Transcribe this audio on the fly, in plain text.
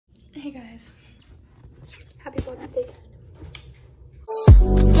Hey guys, happy vlogmas day 10.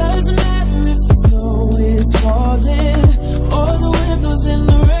 Doesn't matter if the snow is falling or the wind blows and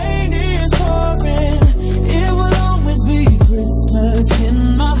the rain is pouring. It will always be Christmas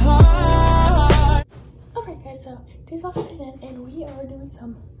in my heart. Alright guys, so today's vlog day 10 and we are doing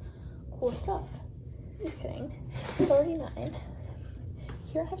some cool stuff. Just kidding. It's already 9.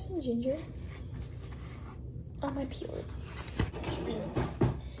 Here I have some ginger on my peeler.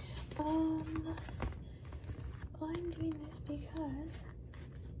 I'm doing this because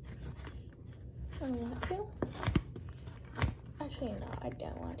I want to. Actually, no, I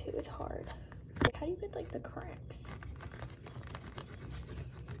don't want to. It's hard. Like, how do you get like the cracks?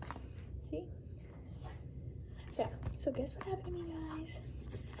 See? So, yeah. So guess what happened to me, guys?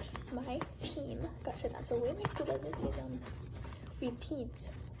 My team got shut down. So the way my school does it is we have teams: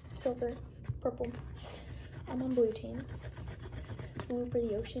 silver, purple. I'm on blue team. Blue for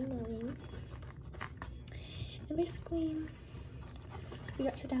the ocean, marine. And basically, we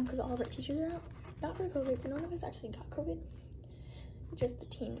got shut down because all of our teachers are out. Not for COVID, so none of us actually got COVID. Just the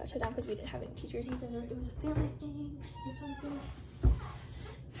team got shut down because we didn't have any teachers either. It was a family thing or something.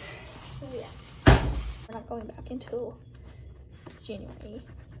 So yeah, we're not going back until January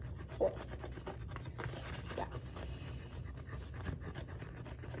 4th. Yeah.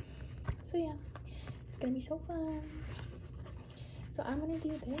 So yeah, it's gonna be so fun. So I'm gonna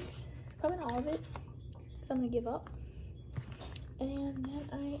do this, probably not all of it, so I'm gonna give up. And then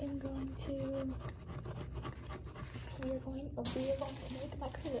I am going to, we are going to make my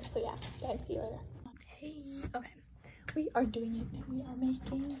Christmas. So yeah, guys, see you later. Hey, okay, we are doing it. We are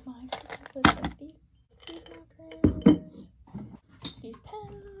making my Christmas list with these markers, these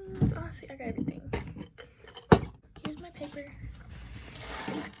pens. Honestly, I got everything. Here's my paper.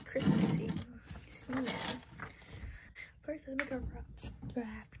 Christmassy snowman. First, let's make our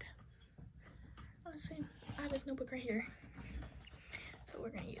draft. Honestly, I have this notebook right here, so we're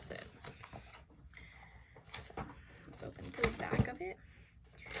gonna use it. So let's open to the back of it.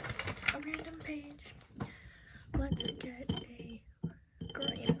 A random page. Let's get a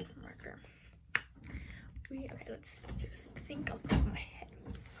green marker. Okay, let's just think off the top of my head.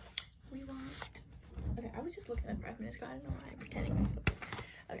 We want. Okay, I was just looking at 5 minutes ago. I don't know why I'm pretending.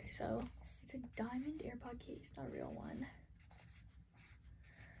 Okay, so it's a diamond AirPod case, not a real one.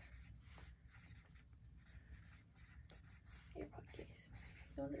 AirPod case.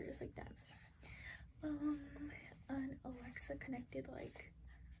 Those are just like diamonds. An Alexa connected, like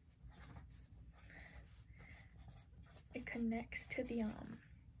it connects to the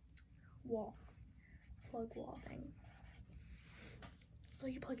plug wall thing. So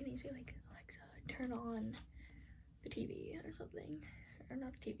you plug it in, you say like, Alexa, turn on the TV or something. Or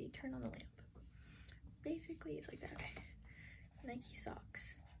not the TV, turn on the lamp. Basically, it's like that. Okay. Nike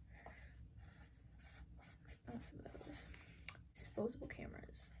socks. Enough of those. Disposable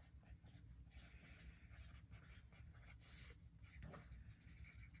cameras.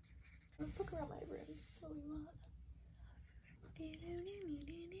 Let's look around my room. What we want.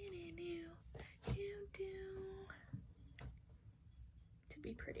 To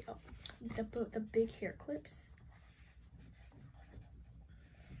be pretty. Oh, the big hair clips.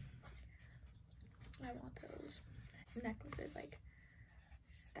 I want those. Necklaces, like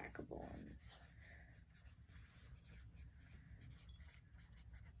stackable ones.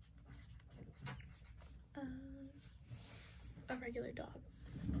 A regular dog.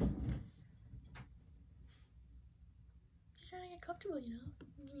 Just trying to get comfortable, you know?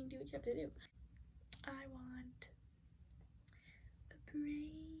 You need to do what you have to do. I want a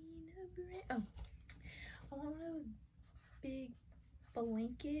brain. Oh, I want one of those big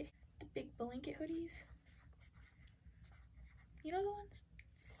blanket hoodies. You know the ones?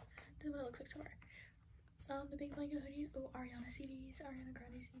 This is what it looks like so far. The big blanket hoodies. Oh, Ariana CDs, Ariana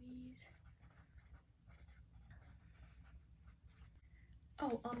Grande CDs.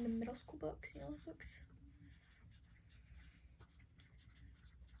 Oh, the middle school books, you know those books?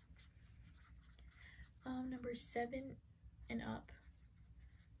 Number 7 and up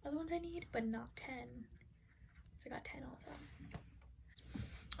are the ones I need, but not 10. So I got 10 also.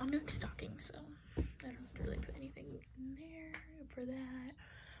 I'm doing stocking, so I don't have to really put anything in there for that.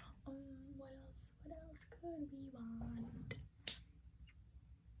 What else could we want?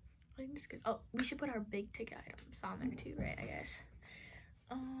 I think this could, oh, we should put our big ticket items on there too, right? I guess.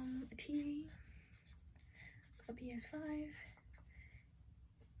 A TV, a PS5.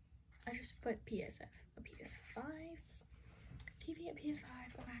 I just put PSF, a PS5, TV, a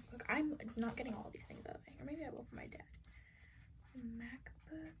PS5, a MacBook. I'm not getting all these things, by the way, or maybe I will for my dad.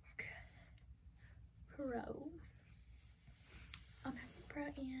 MacBook Pro, a MacBook Opera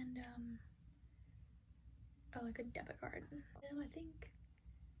and oh, like a debit card. I think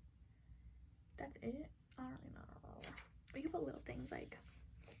that's it. I don't really know. We can put little things like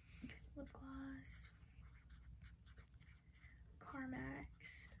lip gloss, Carmex,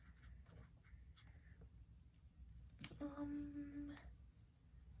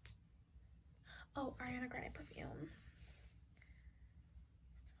 oh, Ariana Grande perfume.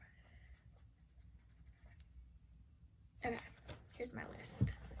 Okay, here's my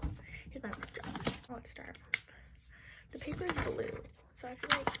list. Here's my list job. Let's start. The paper is blue, so I feel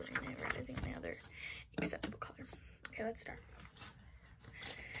like green and red is the only other acceptable color. Okay, let's start.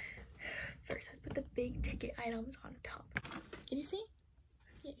 First, let's put the big ticket items on top. Can you see?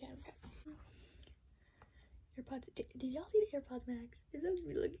 Yeah, okay. AirPods. Did y'all see the AirPods Max? Is that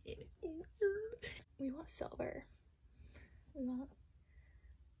me looking at it? We want silver. We want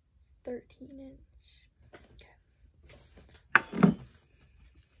 13-inch. Okay.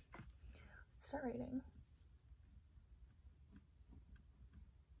 Start writing.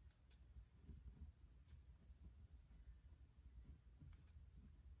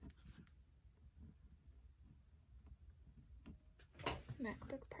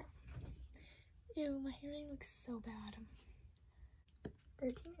 MacBook Pro. Ew, my hairline looks so bad.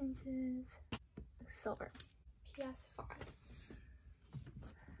 13 inches. Silver. PS5.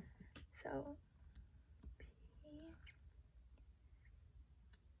 So,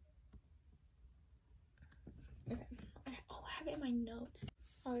 okay. Oh, I have it in my notes.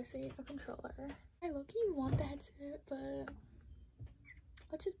 Obviously, a controller. I low-key want the headset, but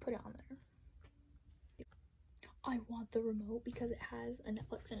let's just put it on there. I want the remote because it has a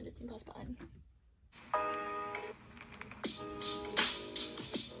Netflix and a Disney Plus button.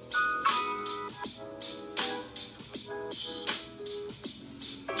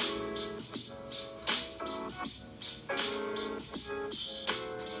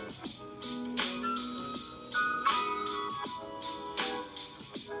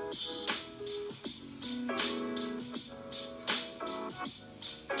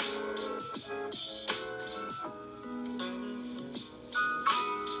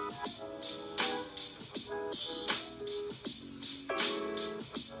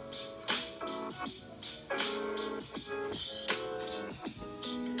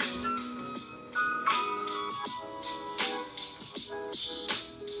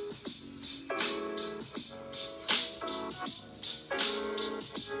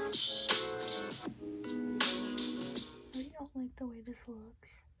 Like the way this looks,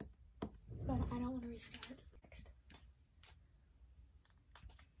 but I don't want to restart. Next.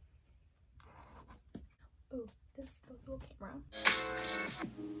 Ooh, this disposable camera.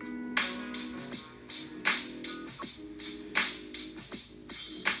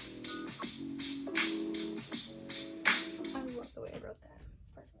 I love the way I wrote that,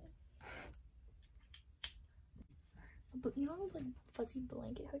 personally. But you know those like fuzzy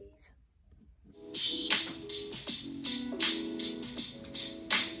blanket hoodies?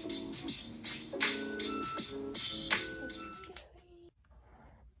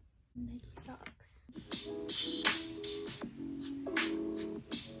 Nike socks.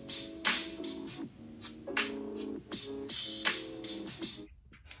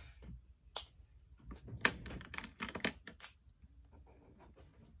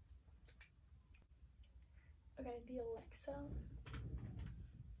 Okay, the Alexa.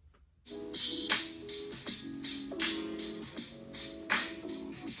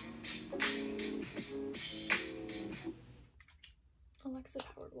 Alexa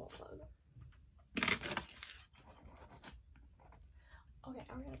powered wall plug. Okay,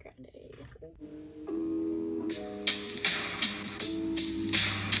 Ariana Grande.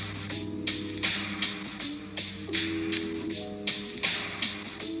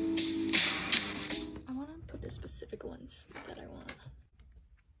 I want to put the specific ones that I want.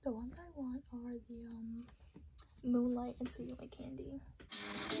 The ones I want are the Moonlight and Sweet Like Candy.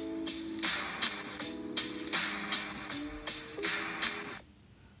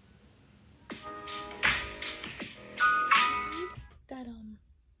 That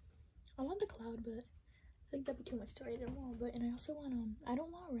I want the cloud, but I think that'd be too much to write in a wall. But and I also want I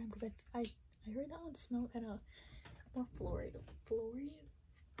don't want a ram because I heard that one smelled kind of more florally,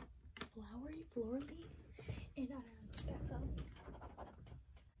 and I don't know that so.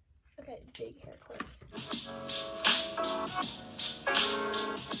 Okay, big hair clips.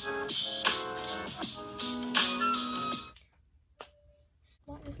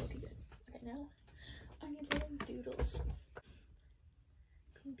 Smart is looking good. Okay, now I need little doodles.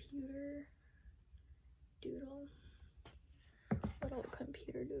 Computer doodle. Little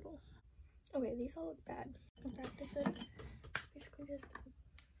computer doodle. Okay, these all look bad. I'll practice it. basically just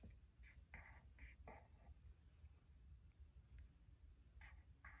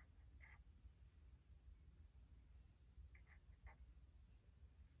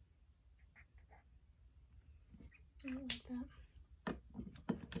I don't like that.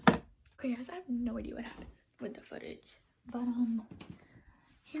 Okay guys, I have no idea what happened with the footage, but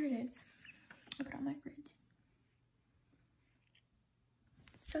here it is. I put it on my fridge.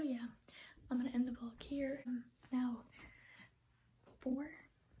 So yeah, I'm gonna end the vlog here. Now 4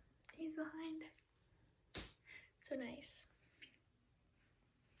 days behind. So nice.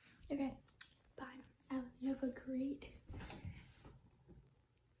 Okay, bye. I hope you have a great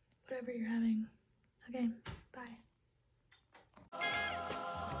whatever you're having. Okay.